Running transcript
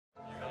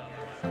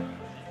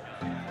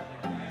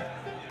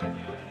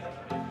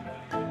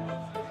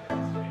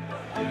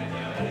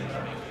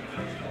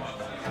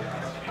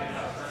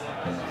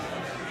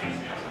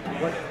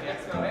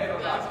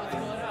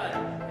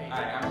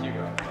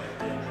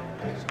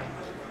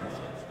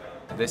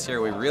this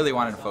year we really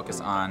wanted to focus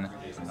on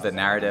the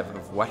narrative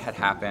of what had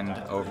happened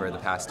over the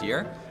past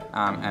year.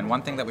 And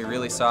one thing that we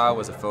really saw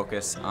was a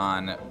focus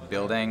on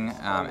building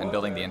and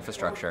building the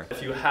infrastructure.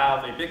 If you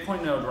have a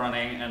Bitcoin node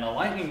running and a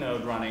Lightning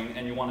node running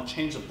and you want to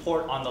change the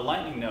port on the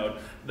Lightning node,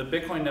 the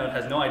Bitcoin node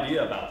has no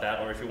idea about that,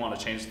 or if you want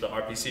to change the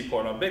RPC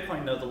port on a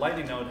Bitcoin node, the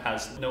Lightning node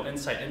has no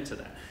insight into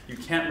that. You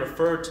can't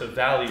refer to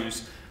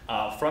values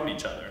from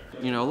each other.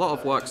 You know, a lot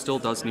of work still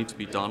does need to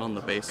be done on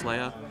the base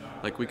layer.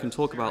 Like, we can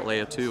talk about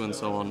layer 2 and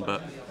so on,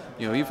 but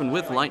you know, even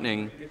with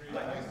Lightning,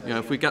 you know,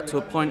 if we get to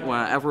a point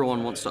where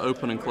everyone wants to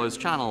open and close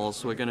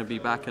channels, we're going to be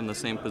back in the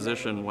same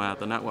position where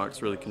the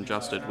network's really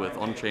congested with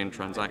on-chain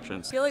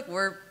transactions. I feel like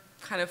we're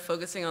kind of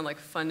focusing on like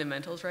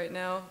fundamentals right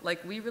now.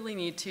 Like, we really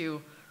need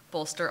to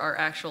bolster our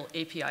actual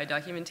API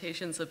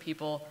documentation so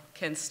people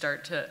can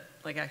start to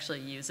like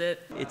actually use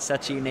it. It's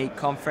such a unique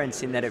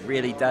conference in that it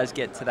really does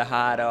get to the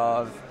heart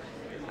of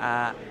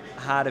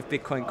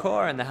Bitcoin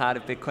Core and the heart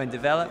of Bitcoin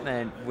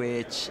development,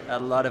 which a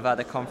lot of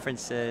other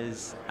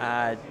conferences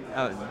that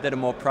are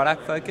more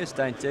product focused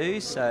don't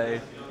do. So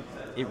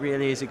it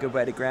really is a good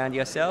way to ground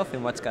yourself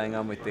in what's going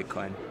on with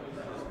Bitcoin.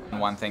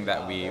 One thing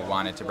that we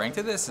wanted to bring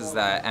to this is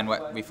that, and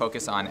what we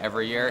focus on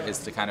every year, is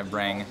to kind of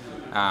bring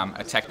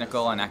a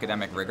technical and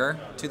academic rigor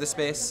to the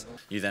space.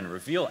 You then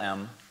reveal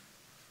M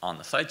on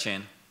the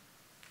sidechain,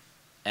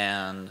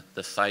 and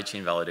the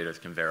sidechain validators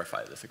can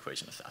verify this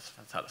equation is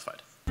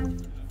satisfied.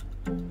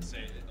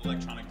 Say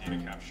electronic data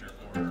capture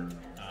or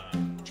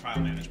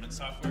trial management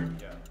software,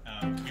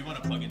 we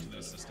want to plug into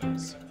those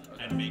systems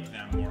and make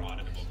them more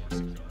auditable, more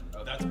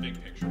secure. That's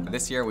big picture.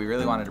 This year we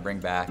really wanted to bring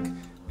back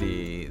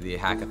the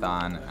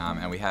hackathon,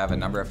 and we have a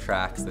number of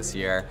tracks this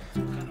year.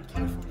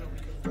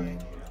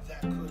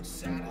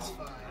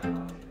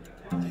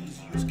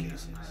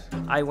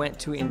 I went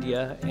to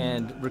India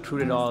and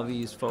recruited all of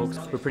these folks.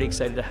 We're pretty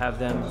excited to have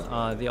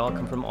them. They all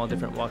come from all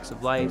different walks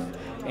of life,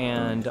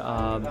 and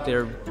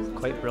they're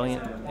quite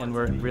brilliant, and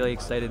we're really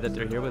excited that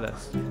they're here with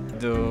us.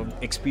 The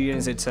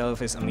experience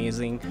itself is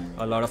amazing,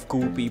 a lot of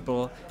cool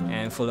people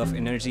and full of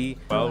energy.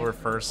 Well, we're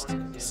first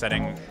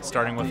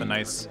starting with a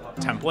nice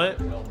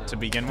template to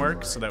begin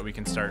work so that we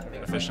can start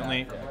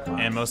efficiently,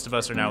 and most of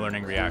us are now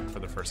learning React for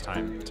the first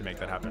time to make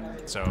that happen.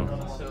 So,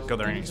 good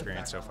learning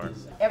experience so far.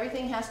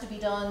 Everything has to be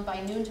done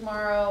by noon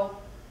tomorrow,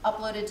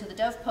 uploaded to the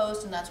dev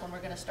post, and that's when we're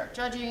going to start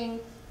judging.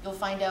 You'll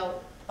find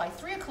out by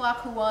 3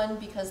 o'clock who won,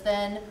 because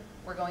then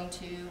we're going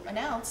to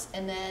announce,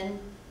 and then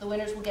the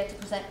winners will get to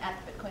present at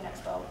the Bitcoin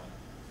Expo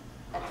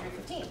at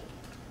 3:15.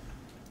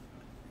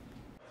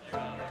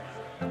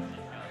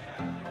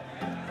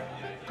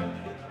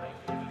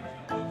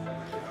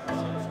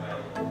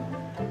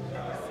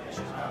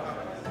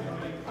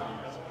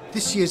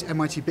 This year's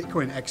MIT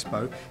Bitcoin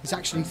Expo is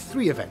actually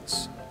 3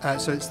 events.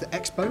 So it's the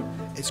Expo,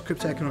 it's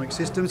Crypto Economic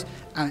Systems,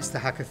 and it's the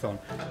Hackathon.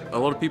 A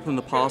lot of people in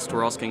the past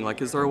were asking,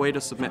 like, is there a way to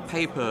submit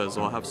papers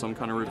or have some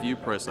kind of review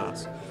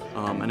process?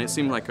 And it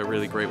seemed like a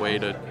really great way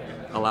to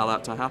allow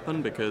that to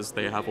happen, because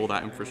they have all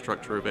that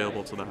infrastructure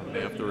available to them.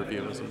 They have the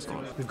reviewers and so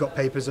on. We've got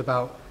papers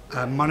about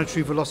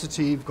monetary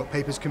velocity, we've got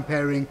papers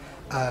comparing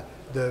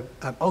the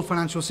old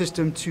financial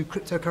system to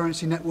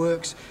cryptocurrency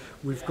networks.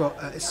 We've got,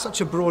 it's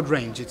such a broad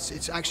range,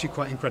 it's actually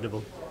quite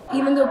incredible.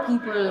 Even though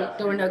people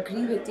don't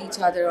agree with each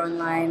other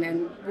online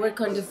and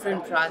work on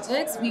different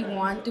projects, we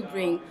want to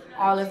bring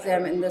all of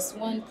them in this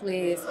one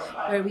place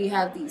where we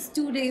have these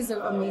 2 days of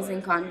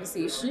amazing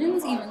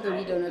conversations, even though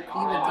we don't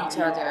agree with each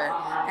other,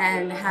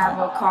 and have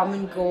a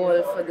common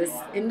goal for this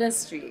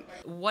industry.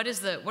 What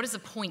is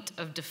the point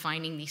of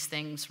defining these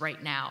things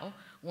right now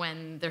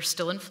when they're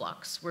still in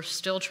flux? We're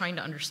still trying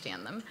to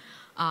understand them.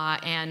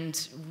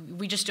 And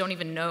we just don't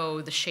even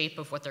know the shape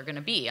of what they're going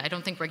to be. I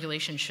don't think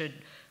regulation should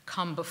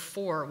come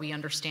before we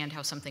understand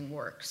how something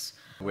works.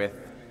 With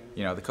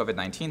the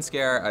COVID-19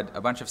 scare,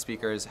 a bunch of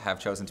speakers have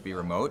chosen to be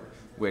remote,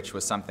 which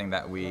was something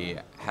that we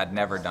had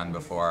never done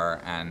before,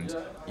 and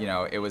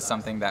it was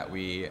something that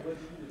we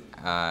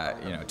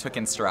took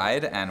in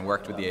stride and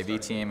worked with the AV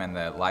team and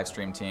the live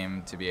stream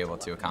team to be able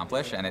to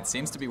accomplish, and it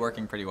seems to be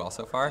working pretty well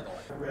so far.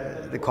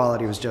 The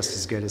quality was just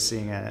as good as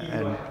seeing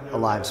a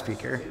live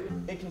speaker.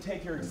 It can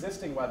take your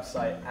existing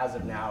website as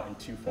of now in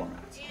 2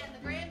 formats. And the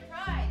grand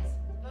prize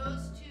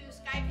goes to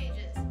Sky Pages.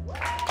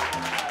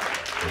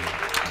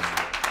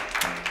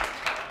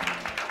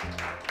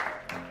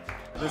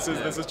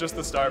 This is just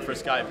the start for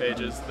Sky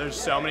Pages. There's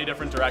so many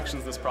different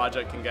directions this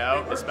project can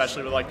go,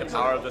 especially with the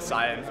power of the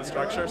SIA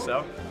infrastructure,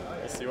 so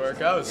we'll see where it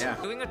goes. Yeah.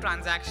 Doing a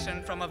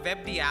transaction from a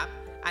WebD app,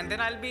 and then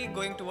I'll be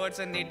going towards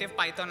a native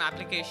Python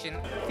application.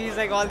 Feels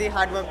like all the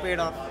hard work paid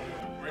off.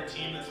 We're a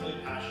team that's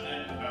really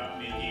passionate about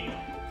making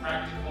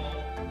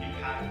practical,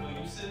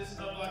 impactful uses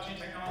of blockchain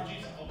technology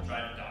to help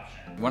drive adoption.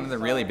 One of the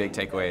really big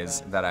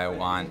takeaways that I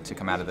want to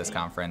come out of this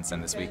conference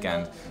and this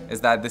weekend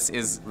is that this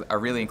is a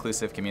really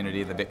inclusive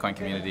community. The Bitcoin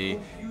community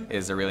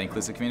is a really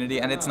inclusive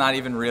community, and it's not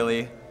even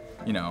really,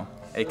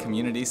 a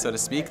community, so to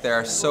speak. There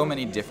are so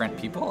many different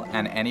people,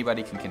 and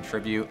anybody can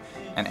contribute,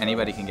 and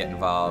anybody can get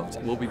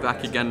involved. We'll be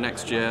back again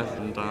next year,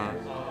 and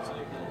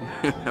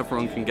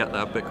everyone can get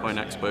their Bitcoin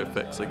Expo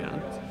fix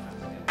again.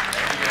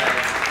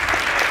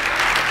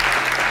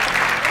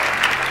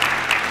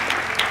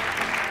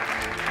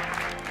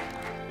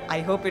 I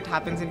hope it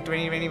happens in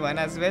 2021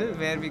 as well,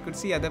 where we could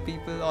see other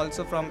people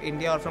also from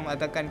India or from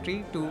other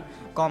country to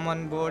come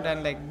on board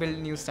and like build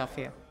new stuff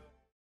here.